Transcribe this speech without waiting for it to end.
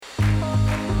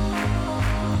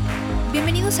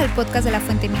Bienvenidos al podcast de la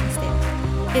Fuente Ministerio.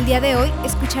 El día de hoy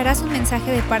escucharás un mensaje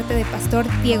de parte del pastor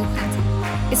Diego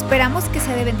Hansen. Esperamos que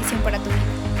sea de bendición para tu vida.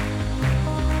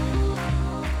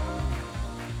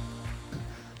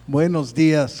 Buenos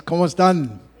días, ¿cómo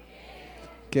están?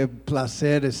 Qué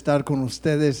placer estar con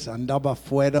ustedes. Andaba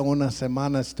fuera una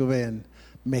semana, estuve en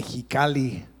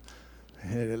Mexicali,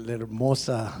 la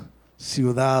hermosa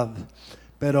ciudad.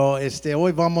 Pero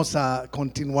hoy vamos a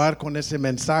continuar con ese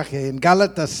mensaje. En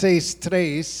Gálatas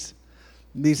 6:3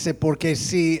 dice, porque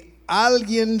si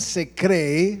alguien se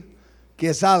cree que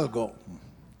es algo,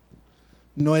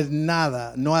 no es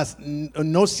nada,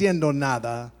 no siendo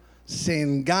nada, se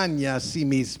engaña a sí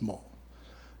mismo.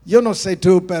 Yo no sé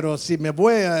tú, pero si me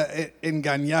voy a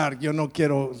engañar, yo no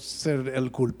quiero ser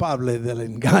el culpable del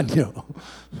engaño.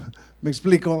 ¿Me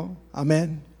explico?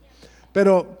 Amén.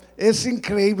 Pero es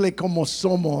increíble cómo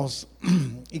somos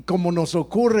y cómo nos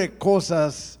ocurre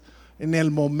cosas en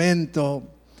el momento.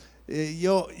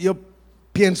 Yo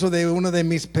pienso de una de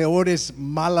mis peores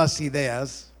malas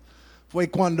ideas fue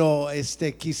cuando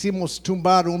quisimos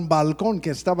tumbar un balcón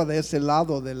que estaba de ese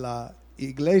lado de la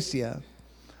iglesia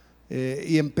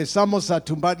y empezamos a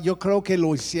tumbar. Yo creo que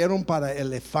lo hicieron para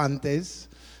elefantes.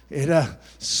 Era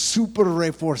súper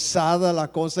reforzada la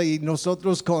cosa y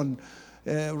nosotros con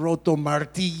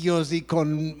rotomartillos y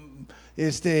con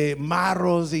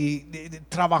marros y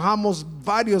trabajamos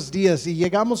varios días y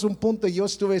llegamos a un punto. Yo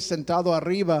estuve sentado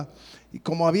arriba y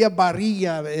como había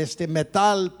varilla,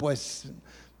 metal, pues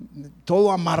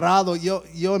todo amarrado,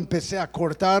 yo empecé a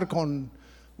cortar con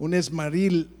un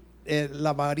esmeril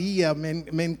la varilla.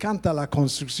 Me encanta la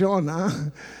construcción,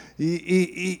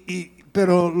 ¿eh?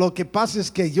 Pero lo que pasa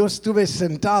es que yo estuve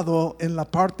sentado en la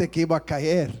parte que iba a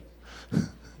caer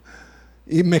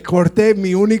y me corté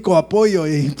mi único apoyo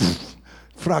y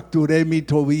fracturé mi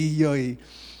tobillo.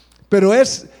 Pero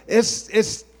es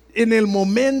en el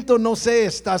momento, no sé,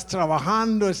 estás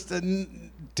trabajando,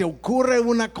 te ocurre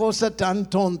una cosa tan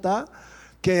tonta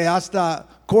que hasta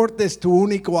cortes tu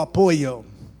único apoyo.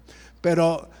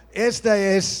 Pero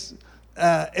este es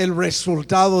el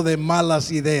resultado de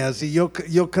malas ideas. Y yo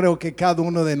creo que cada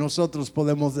uno de nosotros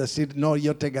podemos decir, no,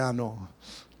 yo te gano,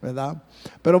 ¿verdad?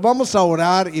 Pero vamos a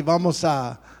orar y vamos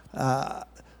a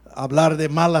hablar de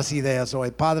malas ideas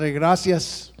hoy. Padre,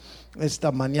 gracias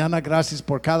esta mañana, gracias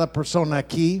por cada persona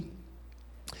aquí.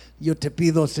 Yo te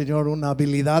pido, Señor, una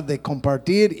habilidad de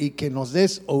compartir y que nos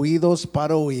des oídos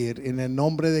para oír. En el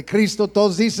nombre de Cristo,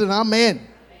 todos dicen amén.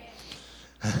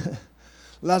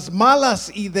 Las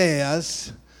malas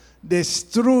ideas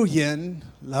destruyen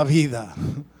la vida,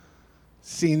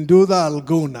 sin duda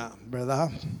alguna, ¿verdad?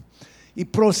 Y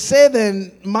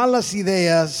proceden malas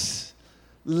ideas,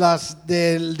 las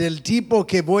del tipo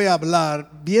que voy a hablar,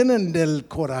 vienen del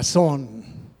corazón,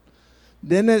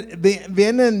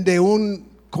 vienen de un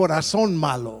corazón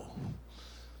malo.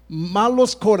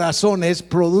 Malos corazones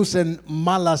producen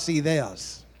malas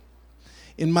ideas.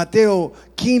 En Mateo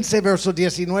 15, verso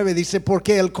 19 dice,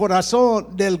 porque del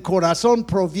corazón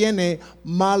proviene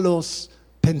malos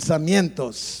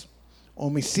pensamientos,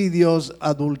 homicidios,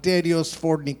 adulterios,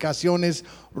 fornicaciones,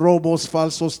 robos,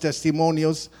 falsos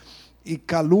testimonios y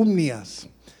calumnias.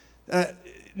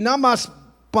 Nada más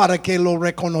para que lo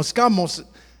reconozcamos,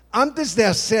 antes de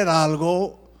hacer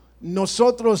algo,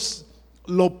 nosotros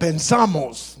lo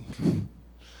pensamos,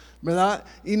 ¿verdad?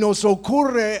 Y nos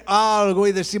ocurre algo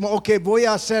y decimos, ok, voy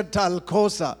a hacer tal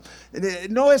cosa.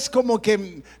 No es como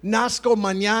que nazco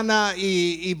mañana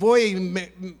y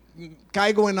voy y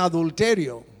caigo en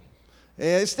adulterio.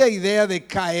 Esta idea de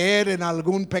caer en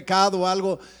algún pecado o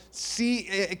algo, sí,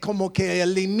 como que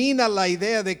elimina la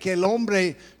idea de que el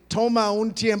hombre toma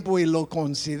un tiempo y lo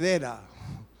considera,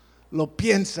 lo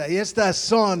piensa. Y estas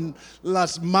son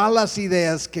las malas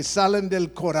ideas que salen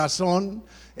del corazón.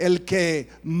 El que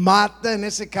mata, en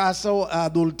ese caso,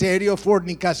 adulterio,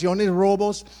 fornicaciones,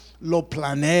 robos, lo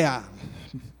planea.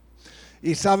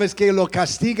 Y sabes que lo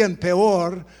castigan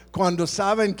peor cuando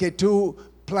saben que tú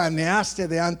planeaste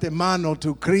de antemano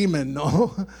tu crimen,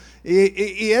 ¿no?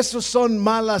 Y esos son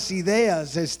malas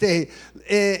ideas.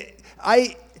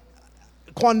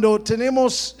 Cuando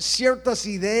tenemos ciertas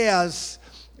ideas,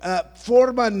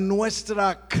 forman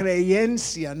nuestra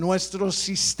creencia, nuestro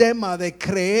sistema de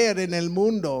creer en el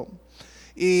mundo.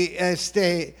 Y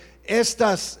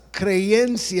estas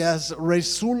creencias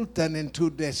resultan en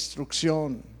tu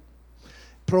destrucción.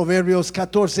 Proverbios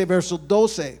 14, verso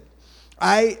 12.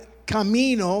 Hay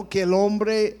camino que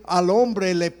al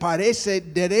hombre le parece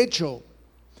derecho,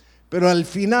 pero al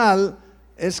final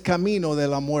es camino de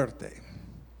la muerte.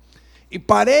 Y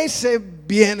parece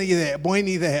buena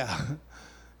idea,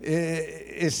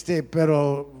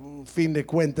 pero fin de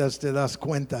cuentas te das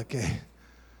cuenta que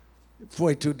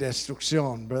fue tu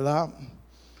destrucción, ¿verdad?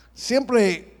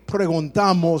 Siempre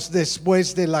preguntamos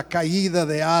después de la caída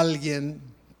de alguien,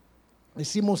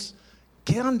 decimos,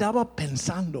 ¿qué andaba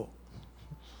pensando?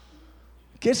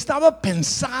 ¿Qué estaba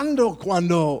pensando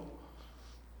cuando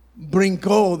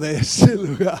brincó de ese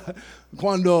lugar?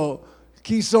 Cuando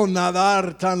quiso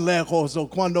nadar tan lejos o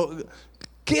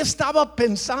 ¿qué estaba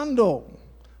pensando?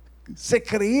 ¿Se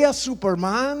creía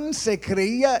Superman? ¿Se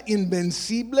creía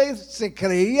invencible? ¿Se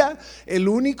creía el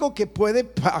único que puede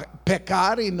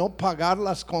pecar y no pagar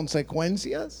las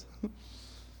consecuencias?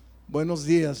 Buenos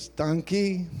días, ¿están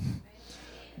aquí?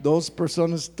 2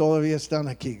 personas todavía están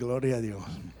aquí, gloria a Dios.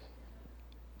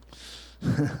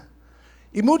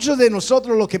 Y muchos de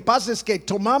nosotros lo que pasa es que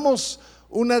tomamos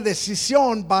una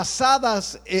decisión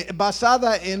basada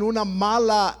en una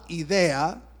mala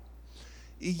idea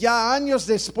y ya años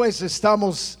después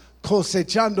estamos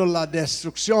cosechando la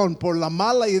destrucción por la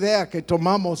mala idea que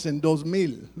tomamos en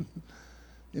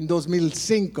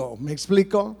 2005, ¿me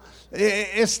explico?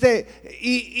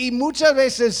 Y muchas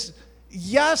veces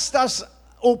ya estás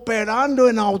operando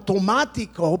en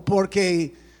automático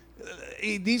porque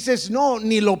y dices, no,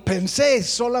 ni lo pensé,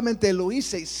 solamente lo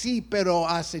hice. Sí, pero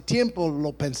hace tiempo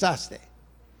lo pensaste.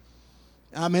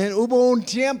 Amén. Hubo un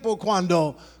tiempo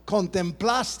cuando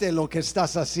contemplaste lo que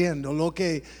estás haciendo,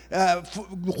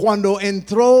 cuando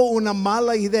entró una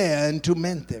mala idea en tu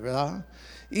mente, ¿verdad?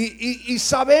 Y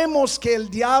sabemos que el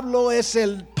diablo es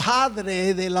el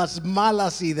padre de las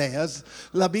malas ideas.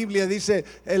 La Biblia dice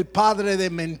el padre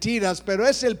de mentiras, pero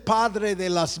es el padre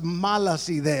de las malas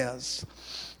ideas.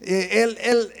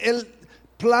 Él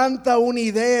planta una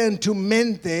idea en tu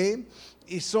mente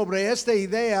y sobre esta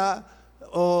idea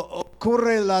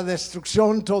ocurre la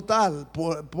destrucción total.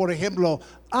 Por ejemplo,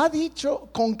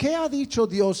 ¿con qué ha dicho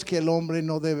Dios que el hombre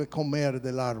no debe comer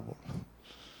del árbol?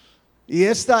 Y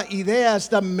esta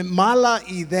mala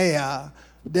idea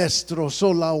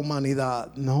destrozó la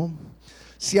humanidad, ¿no?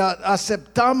 Si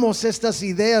aceptamos estas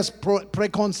ideas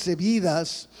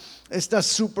preconcebidas, estas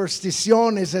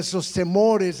supersticiones, esos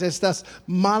temores, estas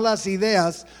malas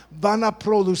ideas van a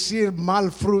producir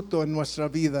mal fruto en nuestra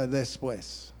vida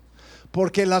después.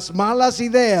 Porque las malas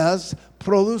ideas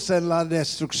producen la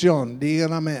destrucción.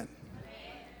 Digan amén.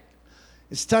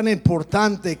 Es tan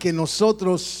importante que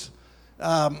nosotros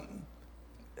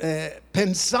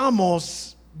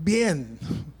pensamos bien.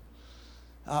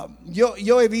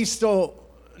 Yo he visto,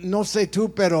 no sé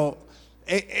tú, pero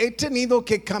he tenido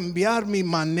que cambiar mi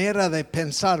manera de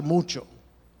pensar mucho,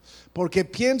 porque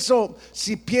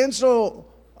si pienso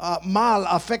mal,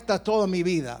 afecta toda mi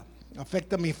vida,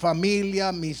 afecta mi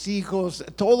familia, mis hijos,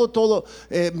 todo,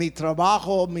 mi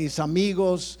trabajo, mis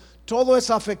amigos, todo es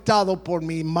afectado por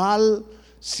mi mal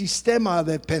sistema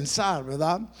de pensar,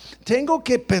 ¿verdad? Tengo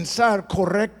que pensar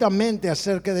correctamente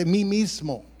acerca de mí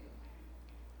mismo.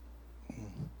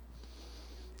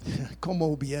 Como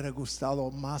hubiera gustado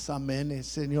más amenes,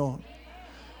 Señor.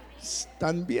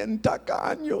 Están bien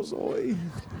tacaños hoy.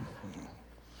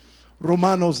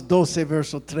 Romanos 12,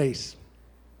 verso 3.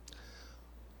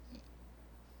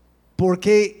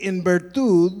 Porque en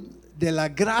virtud de la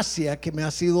gracia que me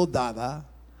ha sido dada,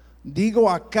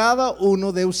 digo a cada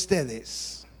uno de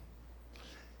ustedes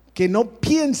que no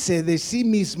piense de sí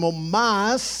mismo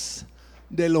más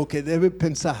de lo que debe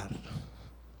pensar,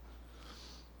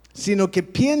 sino que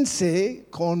piense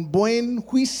con buen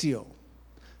juicio,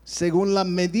 según la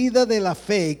medida de la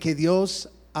fe que Dios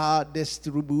ha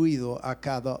distribuido a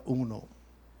cada uno.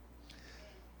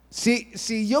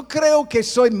 Si yo creo que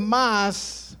soy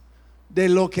más de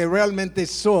lo que realmente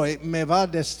soy, me va a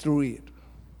destruir.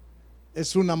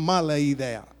 Es una mala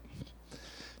idea.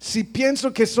 Si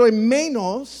pienso que soy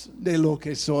menos de lo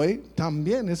que soy,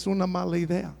 también es una mala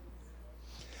idea.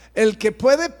 El que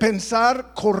puede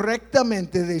pensar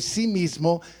correctamente de sí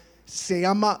mismo se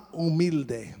llama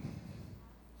humilde.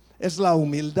 Es la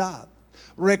humildad.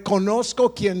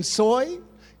 Reconozco quién soy,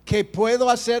 qué puedo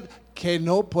hacer, qué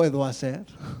no puedo hacer,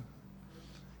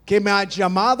 que me ha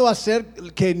llamado a hacer,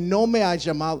 que no me ha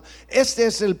llamado. Este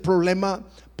es el problema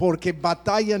porque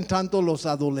batallan tanto los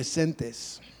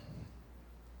adolescentes.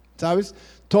 ¿Sabes?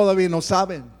 Todavía no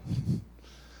saben.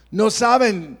 No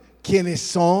saben quiénes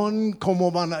son,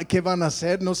 qué van a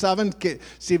hacer. No saben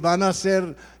si van a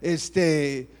ser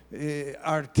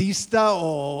artista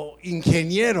o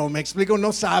ingeniero. Me explico,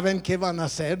 no saben qué van a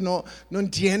hacer, no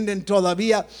entienden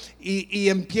todavía y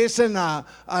empiezan a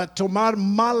tomar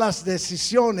malas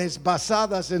decisiones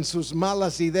basadas en sus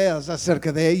malas ideas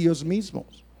acerca de ellos mismos.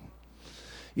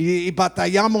 Y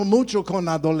batallamos mucho con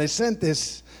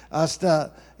adolescentes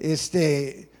hasta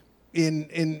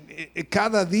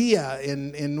cada día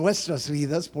en nuestras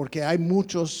vidas, porque hay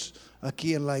muchos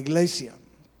aquí en la iglesia.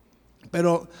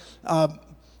 Pero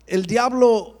el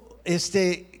diablo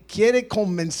quiere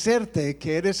convencerte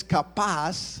que eres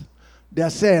capaz de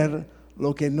hacer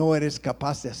lo que no eres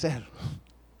capaz de hacer,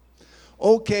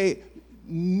 o que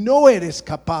no eres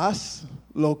capaz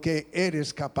lo que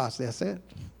eres capaz de hacer.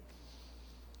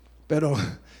 Pero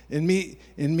en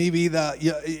mi vida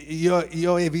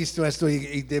yo he visto esto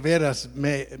y de veras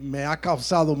me ha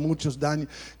causado muchos daños.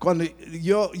 Cuando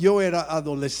yo era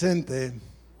adolescente,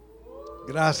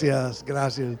 gracias,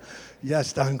 ya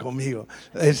están conmigo.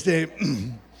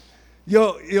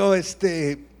 Yo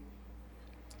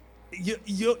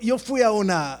fui a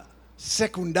una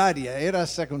secundaria, era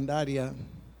secundaria,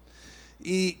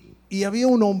 y había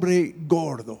un hombre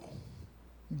gordo,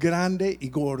 grande y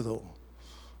gordo,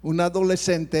 un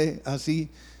adolescente así,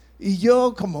 y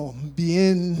yo como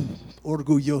bien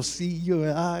orgullosillo,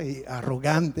 ¿verdad? Y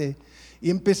arrogante, y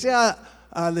empecé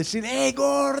a decir, ¡hey,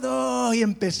 gordo! Y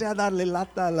empecé a darle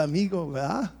lata al amigo,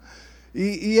 ¿verdad?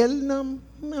 Y él no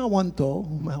me aguantó.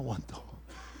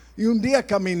 Y un día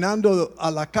caminando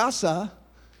a la casa,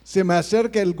 se me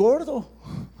acerca el gordo.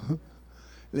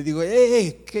 Le digo,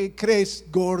 hey, ¿qué crees,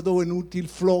 gordo, inútil,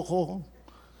 flojo?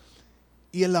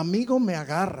 Y el amigo me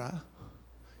agarra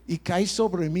y cae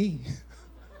sobre mí.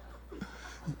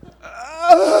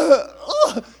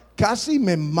 Casi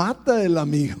me mata el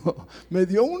amigo. Me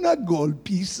dio una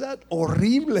golpiza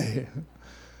horrible.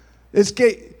 Es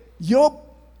que yo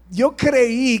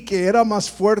creí que era más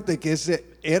fuerte que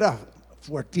ese. Era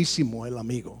fuertísimo el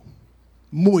amigo,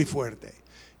 muy fuerte.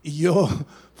 Y yo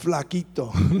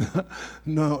flaquito,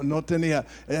 no tenía,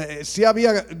 sí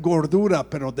había gordura,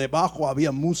 pero debajo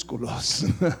había músculos,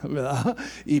 ¿verdad?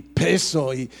 Y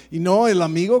peso, y no, el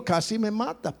amigo casi me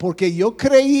mata, porque yo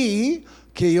creí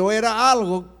que yo era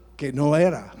algo que no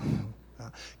era,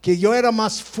 que yo era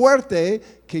más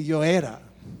fuerte que yo era,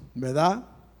 ¿verdad?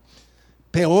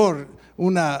 Peor,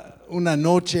 una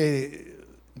noche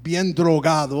bien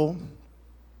drogado,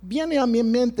 viene a mi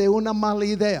mente una mala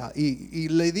idea, y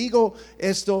le digo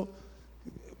esto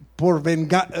por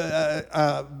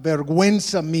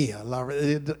vergüenza mía,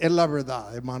 es la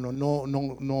verdad, hermano,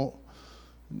 no,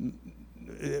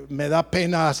 me da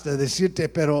pena hasta decirte,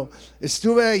 pero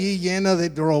estuve ahí llena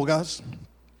de drogas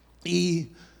y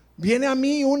viene a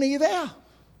mí una idea: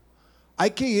 hay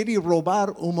que ir y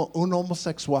robar un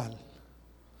homosexual.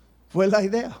 Fue la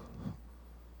idea.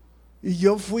 Y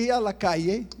yo fui a la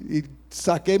calle y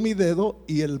saqué mi dedo,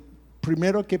 y el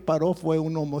primero que paró fue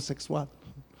un homosexual.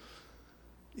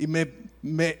 Y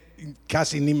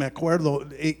casi ni me acuerdo.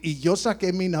 Y yo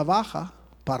saqué mi navaja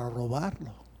para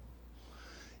robarlo.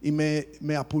 Y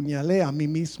me apuñalé a mí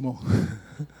mismo.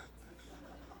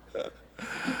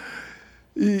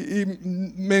 Y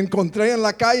me encontré en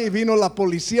la calle y vino la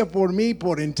policía por mí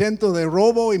por intento de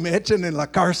robo y me echan en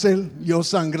la cárcel, yo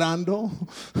sangrando.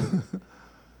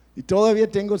 Y todavía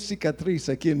tengo cicatriz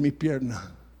aquí en mi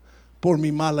pierna por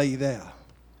mi mala idea.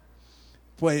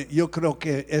 Pues yo creo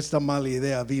que esta mala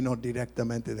idea vino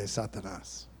directamente de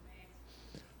Satanás.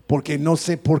 Porque no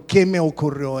sé por qué me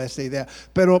ocurrió esta idea.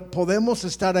 Pero podemos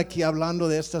estar aquí hablando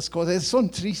de estas cosas. Son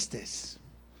tristes,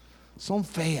 son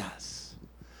feas.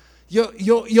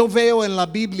 Yo veo en la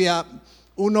Biblia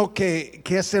uno que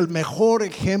es el mejor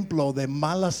ejemplo de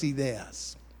malas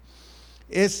ideas.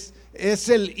 Es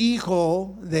el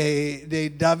hijo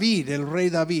de David, el rey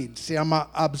David, se llama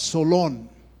Absalón.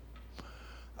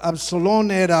 Absalón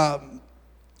era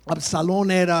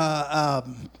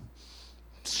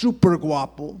súper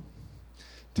guapo,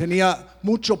 tenía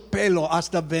mucho pelo,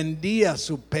 hasta vendía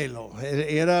su pelo.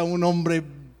 Era un hombre,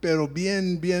 pero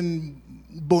bien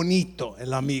bonito,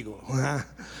 el amigo.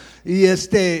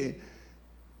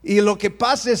 Y lo que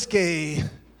pasa es que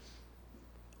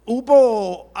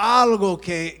hubo algo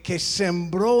que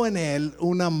sembró en él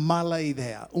una mala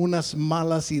idea, unas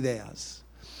malas ideas.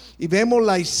 Y vemos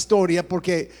la historia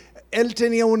porque él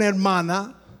tenía una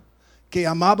hermana que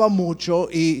amaba mucho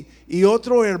y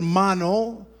otro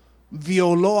hermano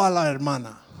violó a la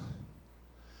hermana.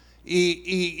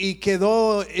 Y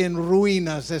quedó en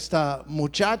ruinas esta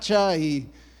muchacha y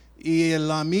el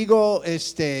amigo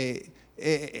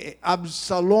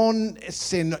Absalón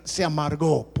se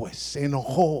amargó, pues se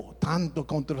enojó tanto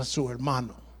contra su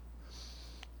hermano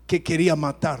que quería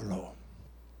matarlo.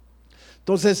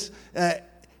 Entonces,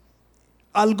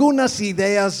 algunas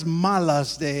ideas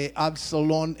malas de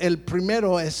Absalón. El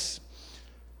primero es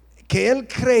que él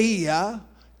creía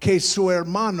que su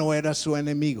hermano era su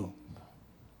enemigo.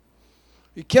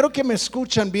 Y quiero que me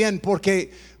escuchen bien,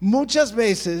 porque muchas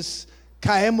veces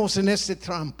caemos en esta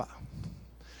trampa.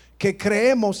 que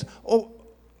creemos,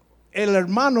 el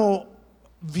hermano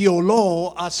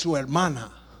violó a su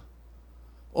hermana.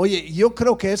 Oye, yo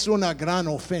creo que es una gran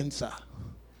ofensa.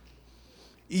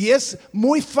 Y es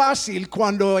muy fácil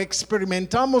cuando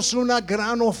experimentamos una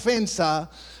gran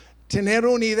ofensa tener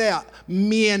una idea: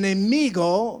 mi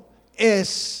enemigo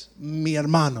es mi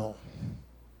hermano.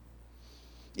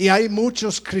 Y hay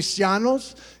muchos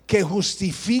cristianos que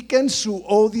justifiquen su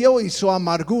odio y su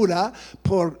amargura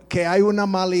porque hay una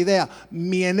mala idea.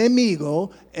 Mi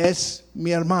enemigo es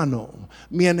mi hermano.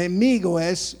 Mi enemigo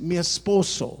es mi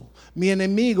esposo. Mi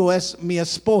enemigo es mi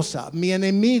esposa. Mi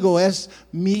enemigo es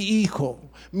mi hijo.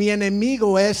 Mi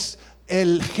enemigo es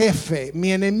el jefe.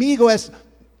 Mi enemigo es...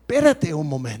 Espérate un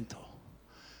momento.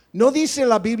 ¿No dice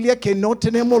la Biblia que no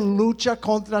tenemos lucha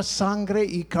contra sangre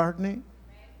y carne?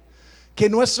 Que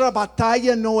nuestra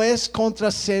batalla no es contra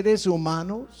seres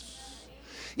humanos.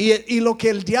 Y lo que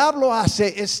el diablo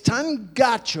hace es tan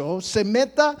gacho, se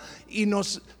meta y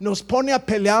nos pone a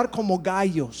pelear como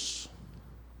gallos.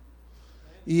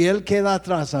 Y él queda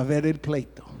atrás a ver el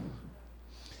pleito.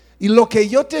 Y lo que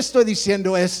yo te estoy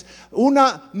diciendo es,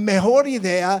 una mejor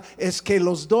idea es que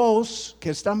los dos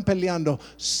que están peleando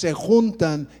se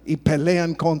juntan y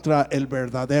pelean contra el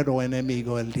verdadero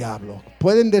enemigo, el diablo.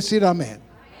 ¿Pueden decir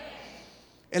amén?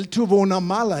 Él tuvo una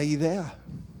mala idea.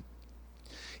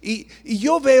 Y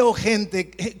yo veo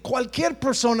gente, cualquier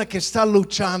persona que está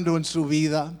luchando en su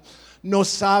vida, no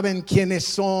saben quiénes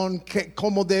son,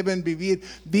 cómo deben vivir,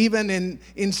 viven en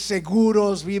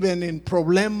inseguros, viven en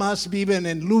problemas, viven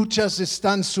en luchas,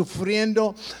 están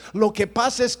sufriendo. Lo que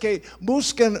pasa es que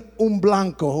buscan un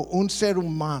blanco, un ser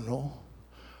humano,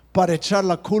 para echar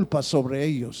la culpa sobre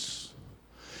ellos.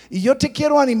 Y yo te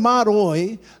quiero animar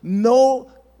hoy, no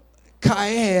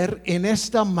caer en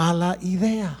esta mala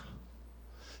idea,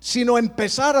 sino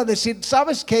empezar a decir,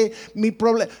 ¿sabes qué? Mi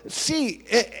problema, sí,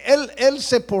 él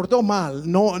se portó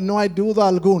mal, no hay duda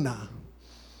alguna.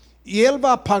 Y él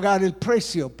va a pagar el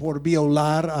precio por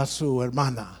violar a su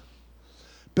hermana.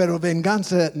 Pero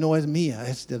venganza no es mía,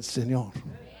 es del Señor.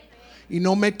 Y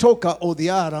no me toca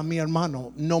odiar a mi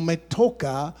hermano, no me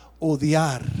toca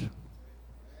odiar.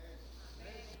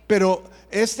 Pero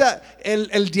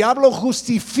el diablo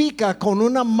justifica con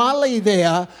una mala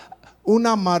idea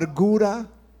una amargura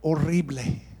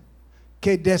horrible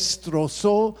que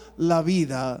destrozó la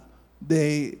vida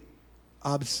de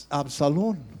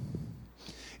Absalón.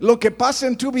 Lo que pasa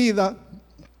en tu vida,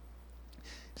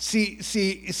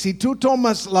 si tú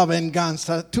tomas la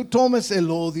venganza, tú tomas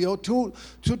el odio, tú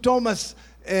tomas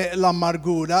la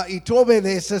amargura y tú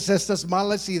obedeces estas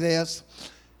malas ideas,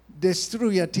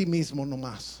 destruye a ti mismo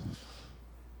nomás.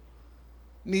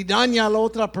 Ni daña a la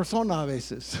otra persona a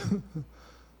veces.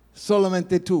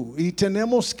 Solamente tú. Y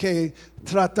tenemos que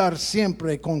tratar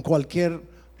siempre con cualquier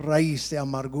raíz de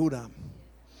amargura.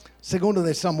 Segundo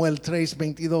de Samuel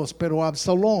 3:22. Pero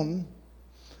Absalón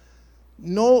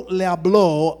no le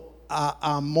habló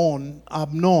a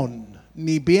Amnón,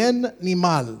 ni bien ni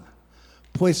mal,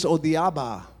 pues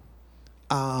odiaba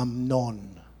a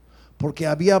Amnón, porque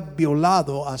había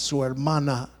violado a su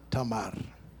hermana Tamar.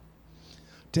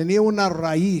 Tenía una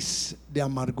raíz de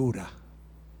amargura.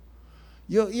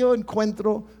 Yo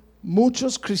encuentro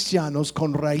muchos cristianos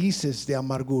con raíces de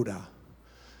amargura.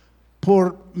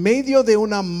 Por medio de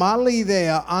una mala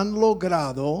idea han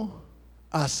logrado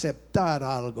aceptar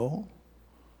algo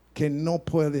que no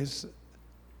puedes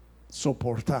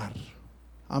soportar.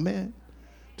 Amén.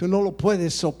 Tú no lo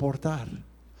puedes soportar.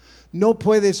 No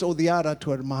puedes odiar a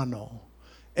tu hermano.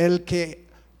 El que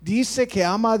dice que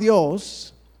ama a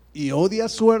Dios y odia a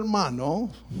su hermano,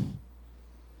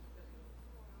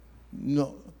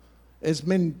 no, es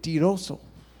mentiroso.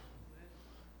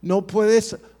 No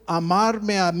puedes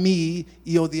amarme a mí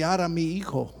y odiar a mi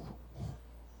hijo.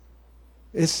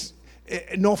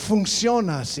 No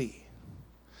funciona así.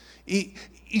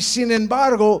 Y sin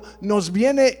embargo, nos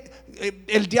viene,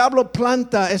 el diablo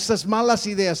planta esas malas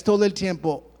ideas todo el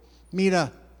tiempo.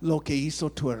 Mira lo que hizo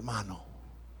tu hermano.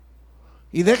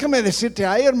 Y déjame decirte,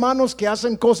 hay hermanos que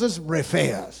hacen cosas re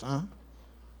feas, ¿eh?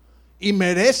 Y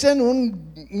merecen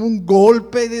un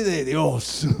golpe de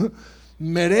Dios.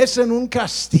 Merecen un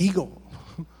castigo.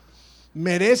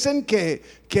 Merecen que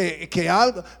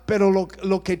algo. Pero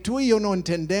lo que tú y yo no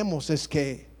entendemos es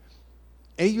que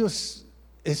ellos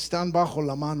están bajo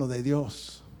la mano de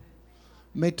Dios.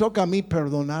 Me toca a mí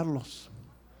perdonarlos.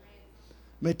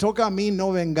 Me toca a mí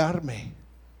no vengarme.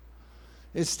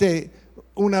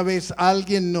 Una vez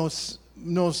alguien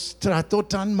nos trató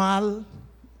tan mal,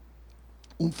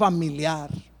 un familiar,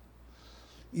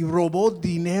 y robó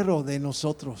dinero de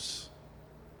nosotros.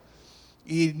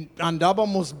 Y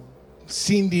andábamos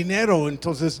sin dinero,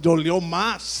 entonces dolió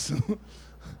más.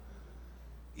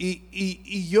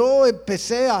 Y yo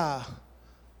empecé a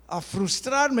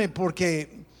frustrarme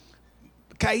porque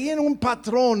caí en un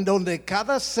patrón donde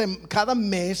cada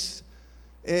mes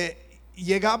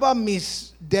llegaba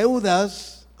mis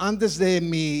deudas antes de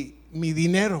mi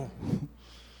dinero.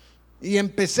 Y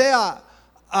empecé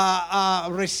a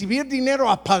recibir dinero,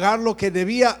 a pagar lo que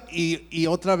debía y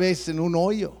otra vez en un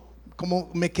hoyo.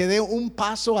 Como me quedé un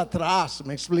paso atrás,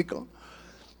 ¿me explico?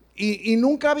 Y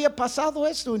nunca había pasado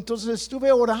esto, entonces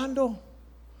estuve orando.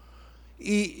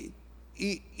 Y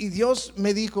Dios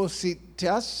me dijo, si te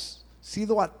has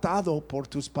sido atado por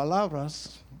tus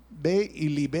palabras, ve y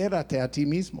libérate a ti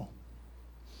mismo.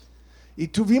 Y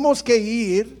tuvimos que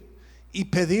ir y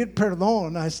pedir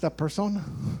perdón a esta persona.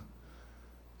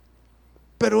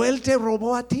 Pero él te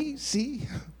robó a ti, sí.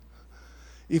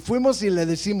 Y fuimos y le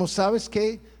decimos, ¿sabes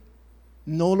qué?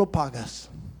 No lo pagas.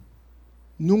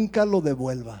 Nunca lo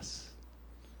devuelvas.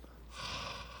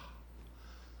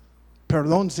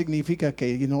 Perdón significa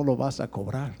que no lo vas a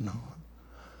cobrar, ¿no?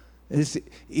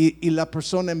 Y la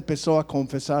persona empezó a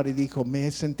confesar y dijo, me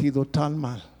he sentido tan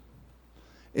mal.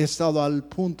 He estado al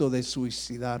punto de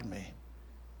suicidarme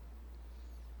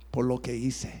por lo que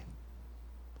hice.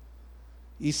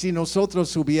 Y si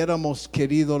nosotros hubiéramos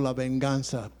querido la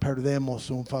venganza, perdemos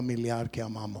un familiar que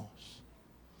amamos.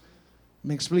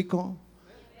 ¿Me explico?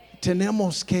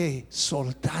 Tenemos que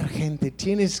soltar gente.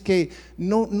 Tienes que,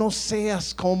 no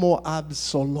seas como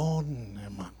Absalón,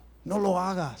 hermano. No lo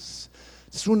hagas.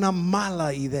 Es una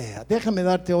mala idea. Déjame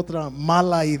darte otra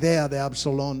mala idea de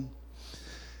Absalón.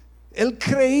 Él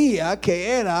creía que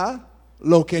era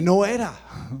lo que no era.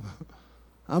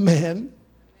 Amén.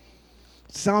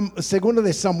 Segundo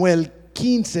de Samuel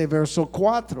 15, verso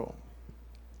 4.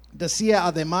 Decía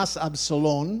además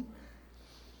Absalón,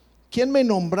 ¿quién me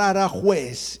nombrará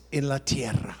juez en la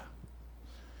tierra?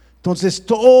 Entonces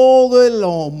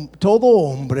todo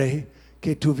hombre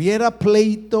que tuviera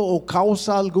pleito o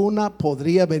causa alguna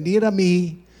podría venir a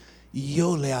mí y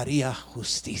yo le haría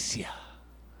justicia.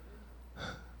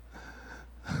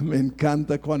 Me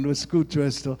encanta cuando escucho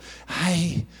esto.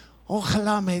 Ay,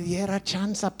 ojalá me diera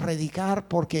chance a predicar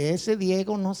porque ese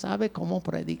Diego no sabe cómo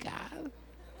predicar.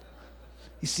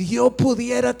 Y si yo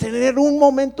pudiera tener un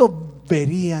momento,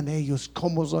 verían ellos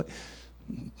cómo soy.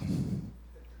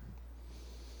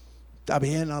 Está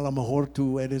bien, a lo mejor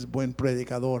tú eres buen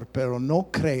predicador, pero no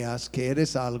creas que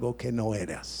eres algo que no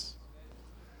eras.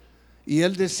 Y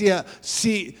él decía,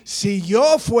 si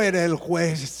yo fuera el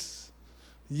juez,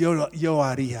 yo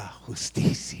haría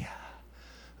justicia.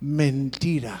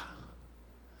 Mentira.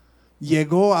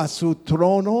 Llegó a su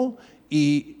trono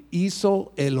y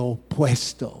hizo el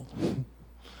opuesto.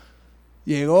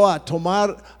 Llegó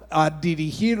a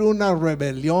dirigir una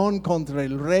rebelión contra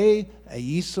el rey e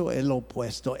hizo el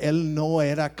opuesto. Él no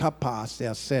era capaz de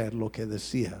hacer lo que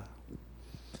decía.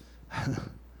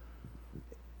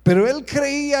 Pero él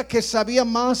creía que sabía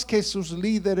más que sus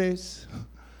líderes,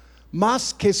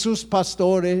 más que sus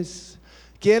pastores,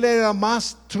 que él era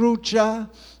más trucha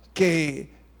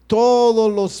que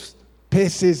todos los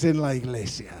peces en la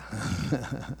iglesia.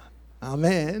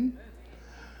 Amén.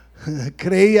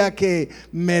 Creía que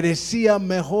merecía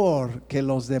mejor que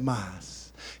los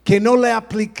demás, que no le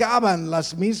aplicaban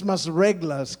las mismas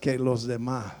reglas que los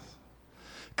demás.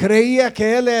 Creía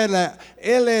que él era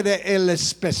el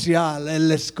especial,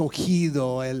 el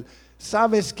escogido.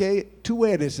 ¿Sabes qué? Tú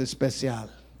eres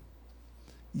especial.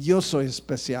 Yo soy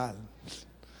especial.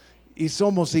 Y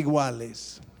somos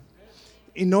iguales.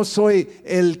 Y no soy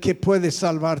el que puede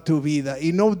salvar tu vida.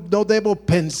 Y no debo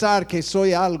pensar que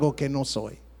soy algo que no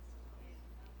soy.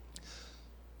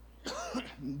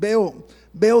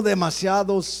 Veo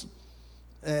demasiados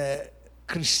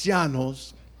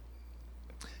cristianos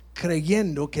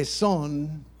creyendo que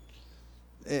son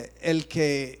el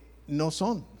que no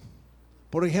son.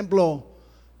 Por ejemplo,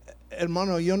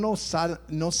 hermano, yo no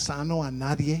sano a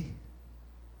nadie.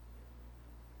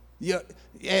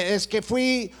 Es que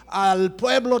fui al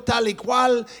pueblo tal y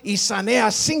cual y sané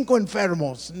a 5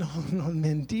 enfermos. No,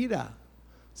 mentira.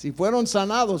 Si fueron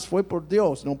sanados fue por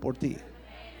Dios, no por ti.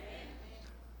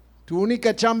 Tu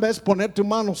única chamba es poner tu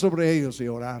mano sobre ellos y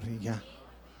orar y ya.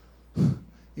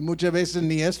 Y muchas veces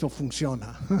ni esto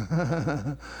funciona.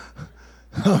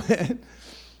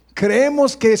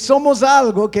 Creemos que somos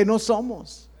algo que no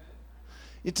somos.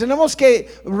 Y tenemos que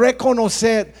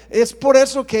reconocer, es por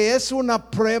eso que es una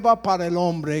prueba para el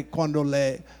hombre cuando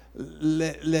le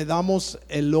damos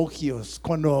elogios,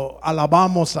 cuando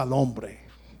alabamos al hombre.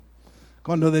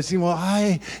 Cuando decimos,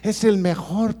 ay, es el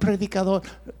mejor predicador.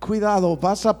 Cuidado,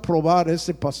 vas a probar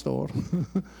ese pastor.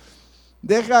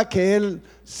 Deja que él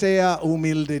sea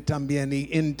humilde también y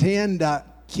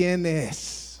entienda quién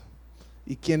es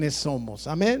y quiénes somos.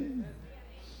 Amén.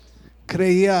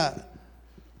 Creía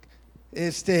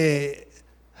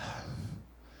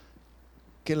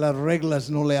que las reglas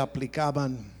no le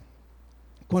aplicaban.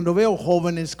 Cuando veo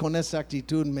jóvenes con esa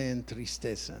actitud me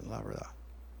entristecen, la verdad.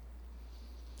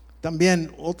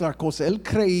 También otra cosa, él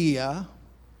creía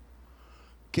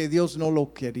que Dios no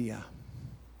lo quería.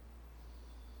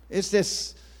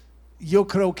 Yo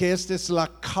creo que esta es la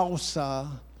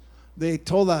causa de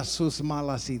todas sus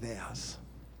malas ideas.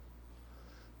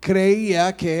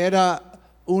 Creía que era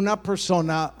una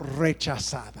persona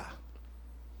rechazada,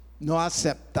 no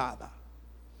aceptada.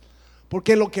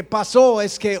 Porque lo que pasó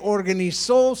es que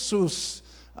organizó sus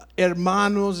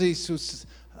hermanos y sus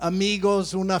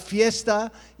amigos una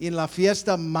fiesta, y en la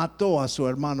fiesta mató a su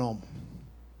hermano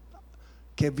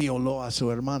que violó a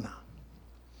su hermana.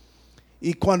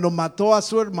 Y cuando mató a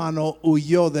su hermano,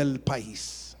 huyó del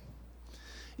país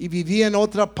y vivía en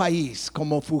otro país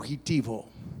como fugitivo.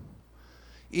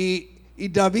 Y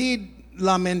David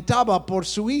lamentaba por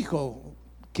su hijo,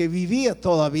 que vivía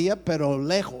todavía pero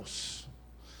lejos.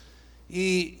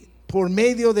 Y por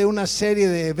medio de una serie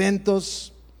de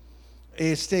eventos,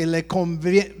 le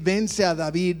convence a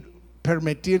David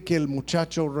permitir que el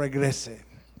muchacho regrese.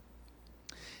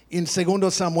 En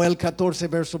 2 Samuel 14,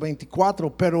 verso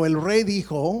 24, pero el rey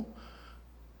dijo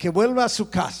que vuelva a su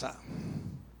casa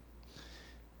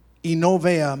y no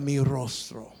vea mi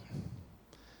rostro.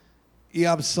 Y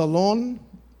Absalón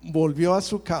volvió a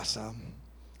su casa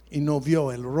y no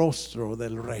vio el rostro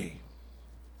del rey.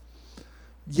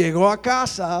 Llegó a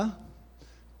casa,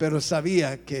 pero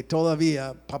sabía que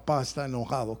todavía papá está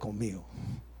enojado conmigo.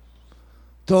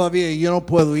 Todavía yo no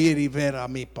puedo ir y ver a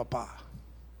mi papá.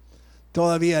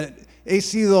 Todavía he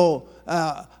sido,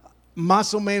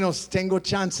 más o menos tengo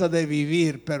chance de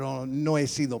vivir, pero no he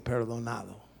sido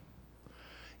perdonado.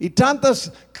 Y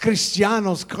tantos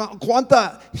cristianos,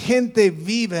 cuánta gente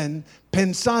viven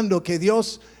pensando que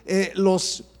Dios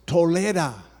los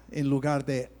tolera en lugar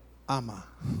de ama.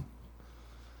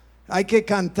 Hay que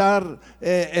cantar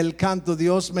el canto,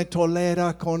 Dios me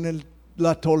tolera con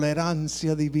la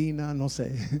tolerancia divina, no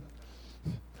sé.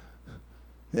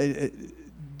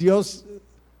 Dios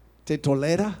te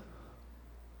tolera.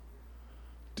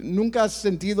 Nunca has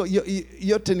sentido,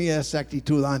 yo tenía esa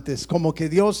actitud antes, como que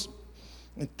Dios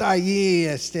está allí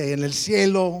en el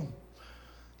cielo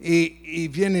y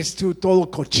vienes tú todo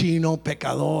cochino,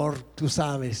 pecador, tú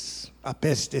sabes,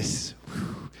 apestes.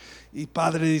 Y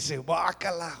Padre dice,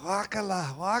 guácala,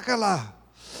 guácala, guácala.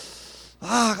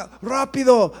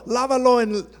 Rápido, lávalo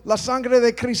en la sangre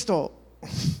de Cristo.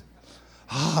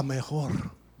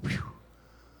 Mejor.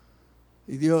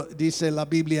 Y Dios, dice la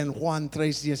Biblia en Juan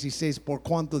 3:16, por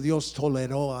cuanto Dios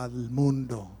toleró al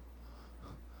mundo,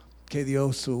 que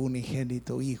dio su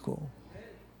unigénito Hijo.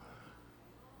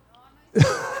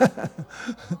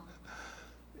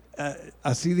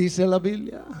 Así dice la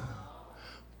Biblia.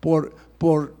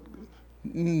 Por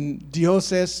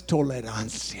Dios es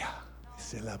tolerancia,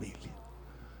 dice la Biblia.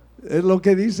 Es lo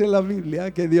que dice la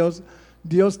Biblia, que Dios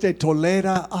te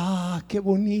tolera. Qué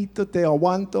bonito, te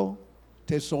aguanto,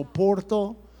 te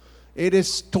soporto.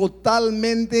 Eres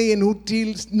totalmente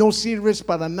inútil, no sirves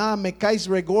para nada, me caes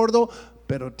regordo,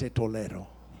 pero te tolero.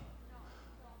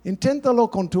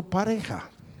 Inténtalo con tu pareja.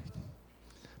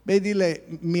 Ve y dile,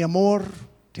 mi amor,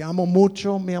 te amo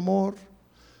mucho, mi amor.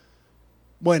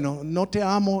 Bueno, no te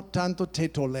amo tanto, te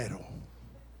tolero.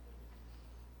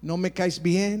 No me caes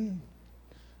bien,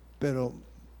 pero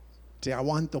te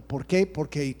aguanto. ¿Por qué?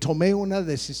 Porque tomé una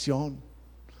decisión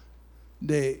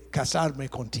de casarme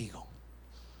contigo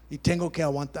y tengo que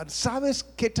aguantar. ¿Sabes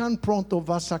qué tan pronto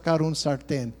va a sacar un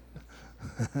sartén?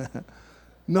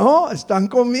 ¿No? ¿Están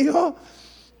conmigo?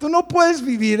 Tú no puedes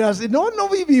vivir así. No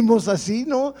vivimos así.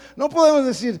 No podemos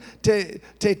decir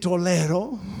te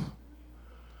tolero.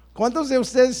 ¿Cuántos de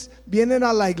ustedes vienen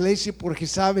a la iglesia porque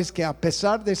sabes que a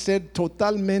pesar de ser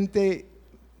totalmente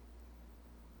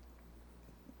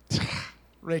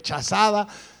rechazada,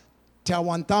 te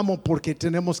aguantamos porque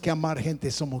tenemos que amar gente,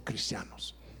 somos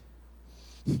cristianos?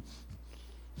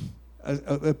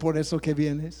 ¿Por eso que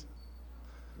vienes?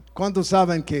 ¿Cuántos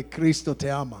saben que Cristo te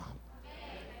ama?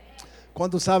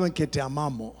 ¿Cuántos saben que te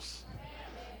amamos?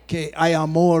 Que hay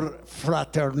amor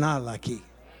fraternal aquí.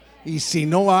 Y si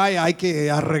no hay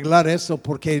que arreglar eso,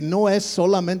 porque no es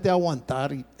solamente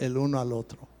aguantar el uno al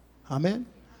otro. Amén.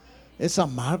 Es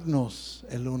amarnos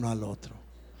el uno al otro.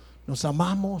 Nos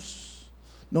amamos.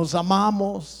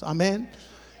 Amén.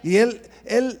 Y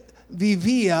él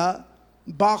vivía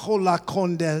bajo la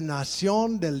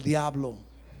condenación del diablo.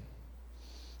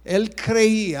 Él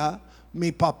creía,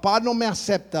 mi papá no me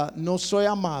acepta, no soy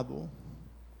amado.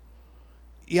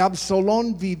 Y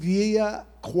Absalón vivía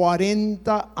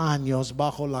 40 años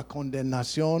bajo la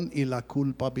condenación y la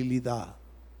culpabilidad.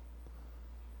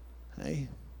 Hey,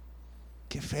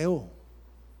 qué feo,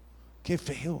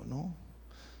 ¿no?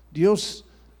 Dios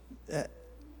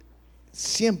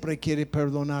siempre quiere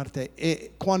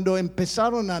perdonarte. Cuando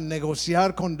empezaron a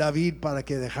negociar con David para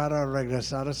que dejara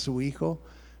regresar a su hijo,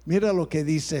 mira lo que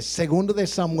dice 2 de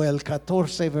Samuel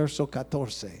 14, verso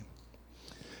 14.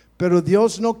 Pero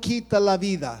Dios no quita la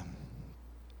vida,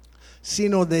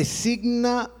 sino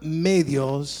designa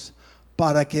medios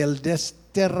para que el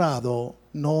desterrado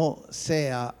no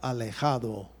sea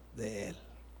alejado de él.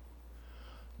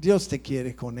 Dios te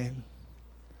quiere con él.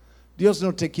 Dios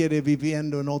no te quiere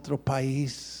viviendo en otro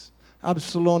país.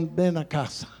 Absalón, ven a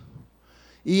casa.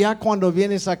 Y ya cuando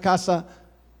vienes a casa,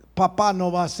 papá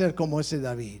no va a ser como ese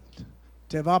David.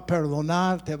 Te va a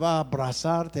perdonar, te va a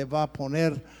abrazar, te va a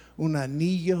poner un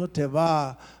anillo, te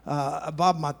va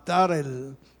a matar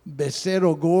el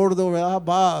becerro gordo, ¿verdad?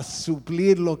 Va a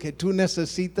suplir lo que tú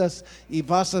necesitas y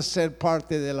vas a ser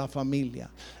parte de la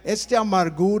familia. Esta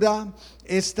amargura,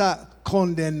 esta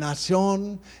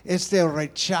condenación, este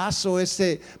rechazo,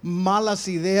 malas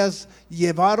ideas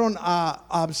llevaron a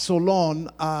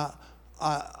Absalón a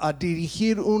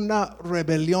dirigir una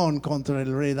rebelión contra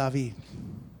el rey David.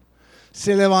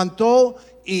 Se levantó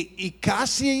y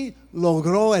casi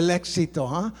logró el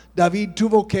éxito. David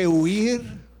tuvo que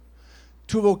huir,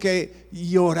 tuvo que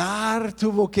llorar,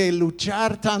 tuvo que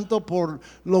luchar tanto por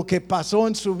lo que pasó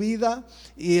en su vida.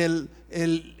 Y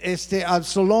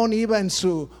Absalón iba en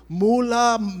su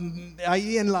mula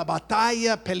ahí en la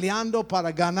batalla peleando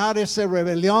para ganar esa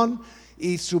rebelión,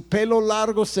 y su pelo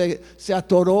largo se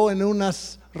atoró en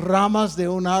unas ramas de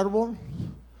un árbol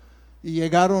y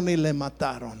llegaron y le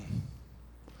mataron,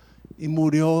 y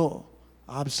murió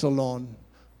Absalón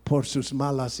por sus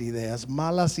malas ideas.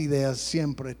 Malas ideas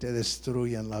siempre te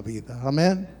destruyen la vida.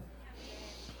 Amén.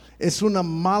 Es una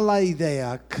mala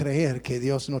idea creer que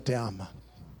Dios no te ama.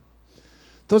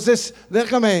 Entonces,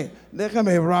 déjame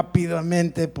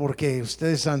rápidamente, porque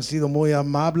ustedes han sido muy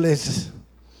amables.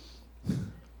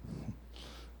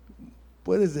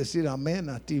 Puedes decir amén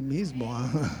a ti mismo.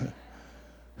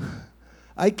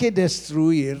 Hay que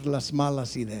destruir las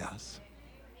malas ideas.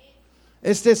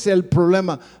 Este es el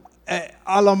problema.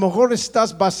 A lo mejor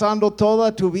estás basando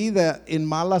toda tu vida en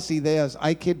malas ideas.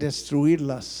 Hay que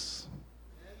destruirlas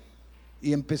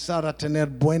y empezar a tener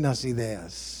buenas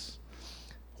ideas.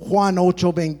 Juan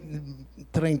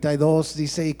 8:32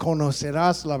 dice: y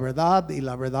conocerás la verdad, y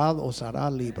la verdad os hará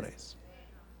libres.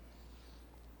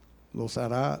 Los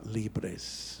hará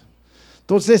libres.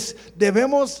 Entonces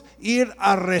debemos ir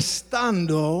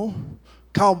arrestando,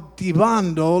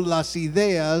 cautivando las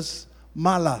ideas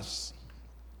malas.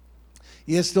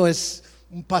 Y esto es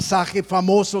un pasaje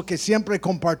famoso que siempre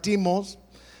compartimos,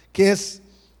 que es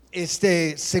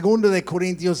 2 de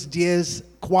Corintios 10,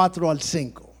 4 al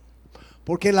 5.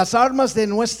 Porque las armas de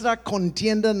nuestra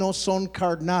contienda no son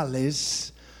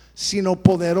carnales, sino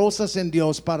poderosas en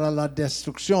Dios para la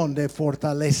destrucción de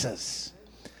fortalezas,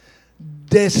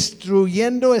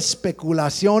 destruyendo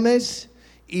especulaciones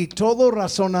y todo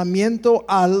razonamiento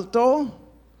alto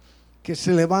que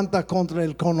se levanta contra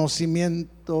el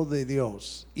conocimiento de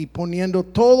Dios, y poniendo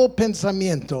todo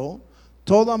pensamiento,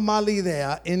 toda mala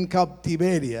idea en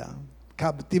cautiverio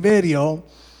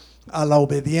a la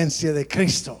obediencia de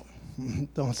Cristo.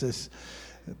 Entonces,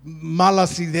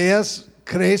 malas ideas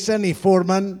crecen y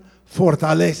forman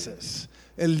fortalezas.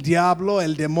 El diablo,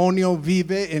 el demonio,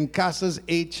 vive en casas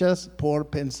hechas por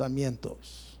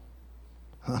pensamientos.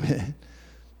 Amén.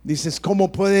 Dices,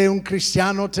 ¿cómo puede un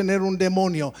cristiano tener un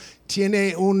demonio?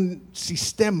 Tiene un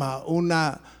sistema,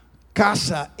 una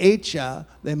casa hecha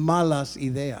de malas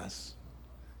ideas,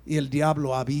 y el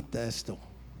diablo habita esto.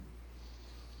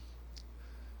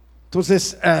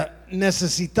 Entonces,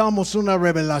 necesitamos una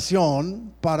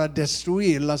revelación para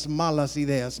destruir las malas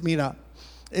ideas. Mira,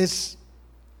 es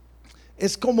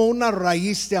como una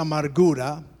raíz de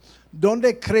amargura.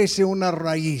 ¿Dónde crece una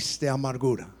raíz de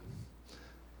amargura?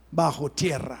 Bajo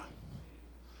tierra,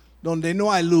 donde no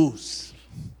hay luz.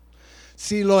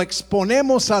 Si lo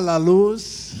exponemos a la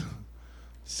luz,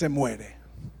 se muere.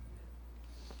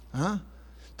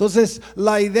 Entonces,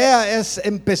 la idea es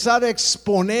empezar a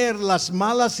exponer las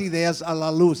malas ideas a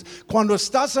la luz. Cuando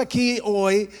estás aquí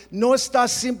hoy, no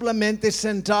estás simplemente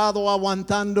sentado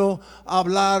aguantando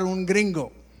hablar un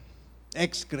gringo,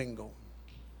 ex gringo,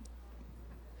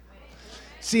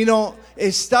 sino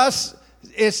estás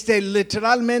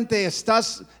literalmente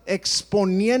estás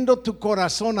exponiendo tu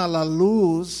corazón a la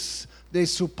luz de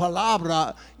su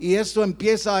palabra, y esto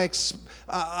empieza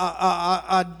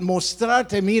a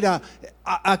mostrarte, mira,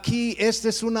 aquí esta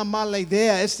es una mala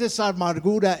idea, esta es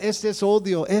amargura, este es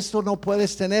odio, esto no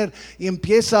puedes tener, y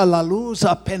empieza la luz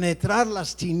a penetrar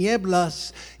las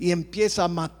tinieblas y empieza a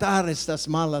matar estas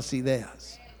malas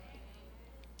ideas.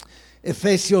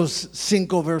 Efesios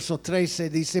 5 verso 13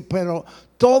 dice, pero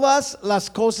todas las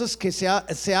cosas que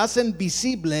se hacen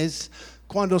visibles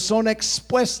cuando son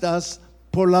expuestas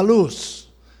por la luz,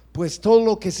 pues todo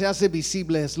lo que se hace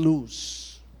visible es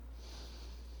luz.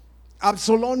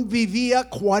 Absalón vivía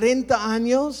 40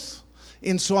 años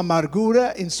en su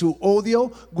amargura, en su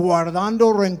odio,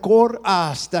 guardando rencor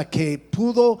hasta que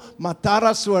pudo matar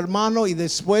a su hermano y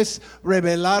después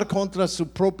rebelar contra su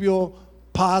propio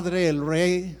padre, el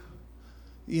rey,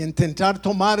 y intentar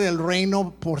tomar el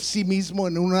reino por sí mismo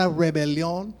en una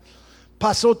rebelión.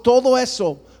 Pasó todo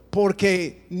eso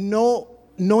porque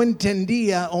no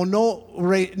entendía o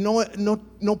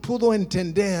no pudo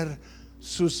entender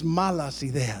sus malas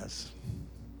ideas.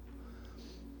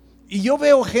 Y yo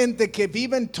veo gente que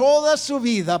vive toda su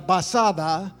vida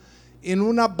basada en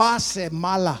una base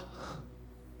mala,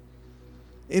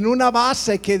 en una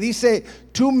base que dice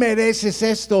tú mereces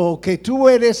esto, o que tú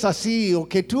eres así, o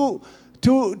que tú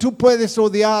puedes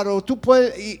odiar, o tú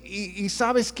puedes, y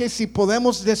sabes que si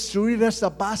podemos destruir esta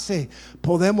base,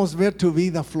 podemos ver tu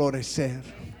vida florecer,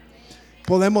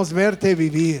 podemos verte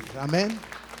vivir. Amén.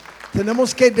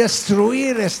 Tenemos que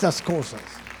destruir estas cosas.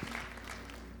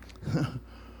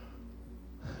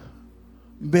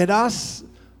 Verás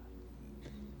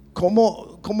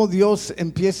cómo Dios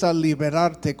empieza a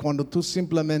liberarte cuando tú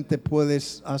simplemente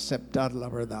puedes aceptar la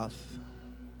verdad.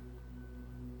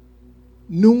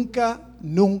 Nunca,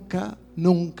 nunca,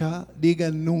 nunca,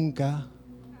 digan nunca.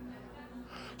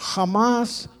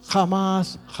 Jamás,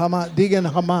 jamás, jamás,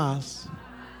 digan jamás.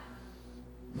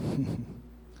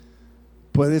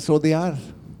 Puedes odiar,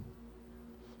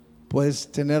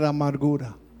 puedes tener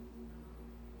amargura.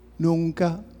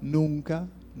 Nunca, nunca,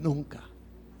 nunca.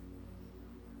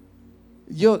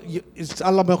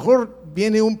 A lo mejor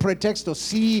viene un pretexto,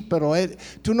 sí, pero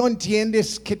tú no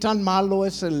entiendes qué tan malo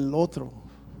es el otro.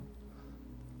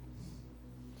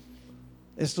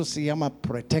 Esto se llama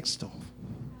pretexto.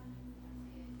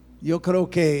 Yo creo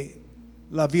que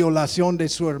la violación de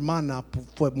su hermana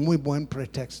fue muy buen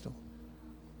pretexto.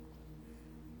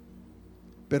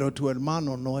 Pero tu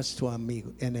hermano no es tu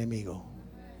enemigo.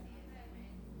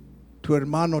 Tu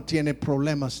hermano tiene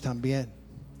problemas también.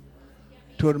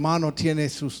 Tu hermano tiene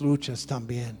sus luchas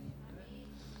también.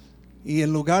 Y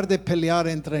en lugar de pelear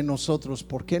entre nosotros,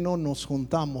 ¿por qué no nos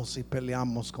juntamos y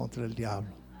peleamos contra el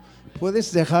diablo?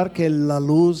 ¿Puedes dejar que la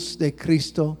luz de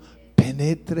Cristo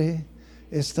penetre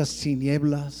estas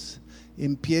tinieblas?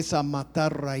 Empieza a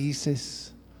matar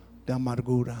raíces de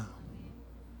amargura.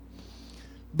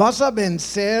 Vas a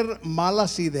vencer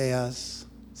malas ideas.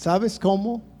 ¿Sabes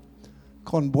cómo?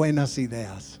 Con buenas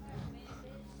ideas.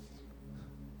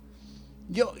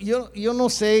 Yo no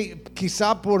sé,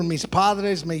 quizá por mis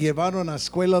padres me llevaron a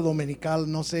escuela dominical,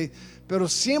 no sé, pero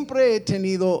siempre he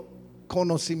tenido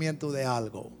conocimiento de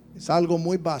algo. Es algo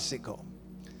muy básico.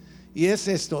 Y es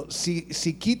esto, si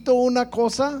quito una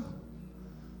cosa,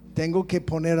 tengo que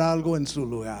poner algo en su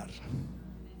lugar.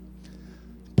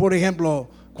 Por ejemplo,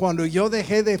 cuando yo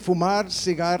dejé de fumar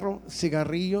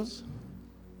cigarrillos,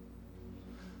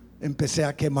 empecé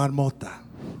a quemar mota.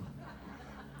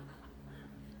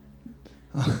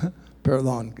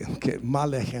 Perdón, qué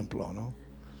mal ejemplo, ¿no?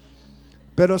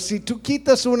 Pero si tú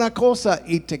quitas una cosa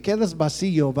y te quedas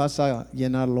vacío, vas a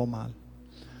llenarlo mal.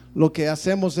 Lo que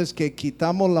hacemos es que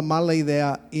quitamos la mala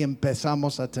idea y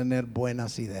empezamos a tener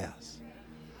buenas ideas.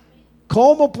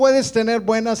 ¿Cómo puedes tener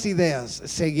buenas ideas?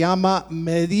 Se llama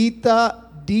medita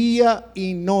día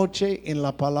y noche en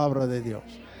la palabra de Dios.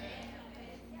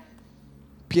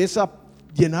 Empieza a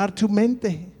llenar tu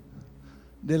mente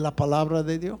de la palabra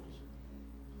de Dios.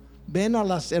 Ven a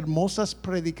las hermosas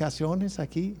predicaciones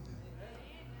aquí.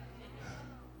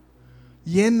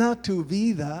 Llena tu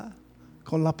vida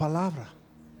con la palabra.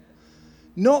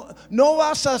 No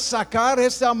vas a sacar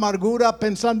esa amargura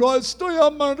pensando, oh, estoy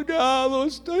amargado,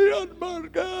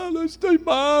 estoy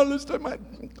mal.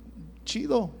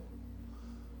 Chido.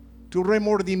 Tu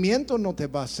remordimiento no te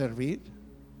va a servir.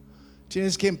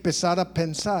 Tienes que empezar a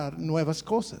pensar nuevas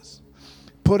cosas.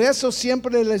 Por eso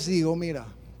siempre les digo, mira,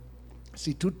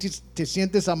 si tú te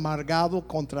sientes amargado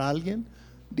contra alguien,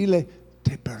 dile,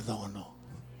 te perdono.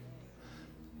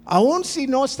 Aún si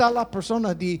no está la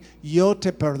persona, di, yo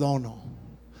te perdono.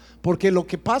 Porque lo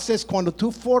que pasa es cuando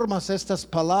tú formas estas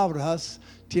palabras,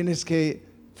 tienes que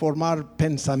formar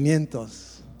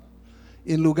pensamientos.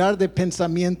 En lugar de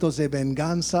pensamientos de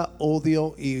venganza,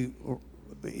 odio y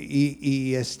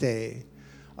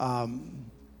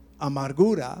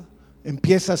amargura,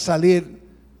 empieza a salir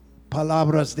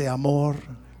palabras de amor,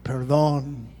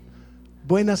 perdón.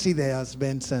 Buenas ideas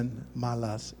vencen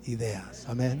malas ideas.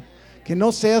 Amén. Que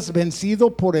no seas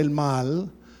vencido por el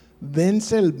mal,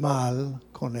 vence el mal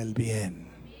con el bien.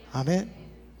 Amén.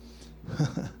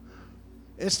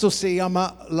 Esto se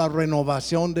llama la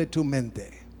renovación de tu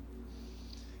mente.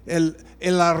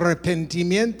 El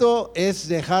arrepentimiento es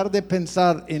dejar de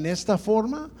pensar en esta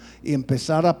forma y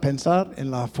empezar a pensar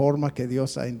en la forma que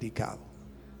Dios ha indicado.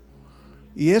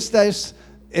 Y este es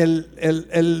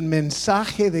el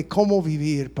mensaje de cómo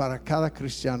vivir para cada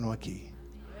cristiano aquí.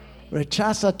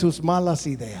 Rechaza tus malas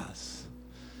ideas.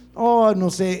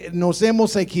 Nos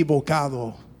hemos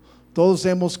equivocado. Todos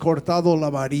hemos cortado la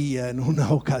varilla en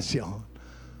una ocasión.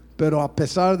 Pero a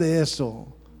pesar de eso,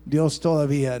 Dios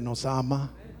todavía nos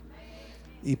ama.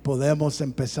 Y podemos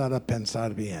empezar a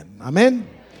pensar bien. Amén.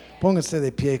 Póngase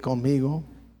de pie conmigo.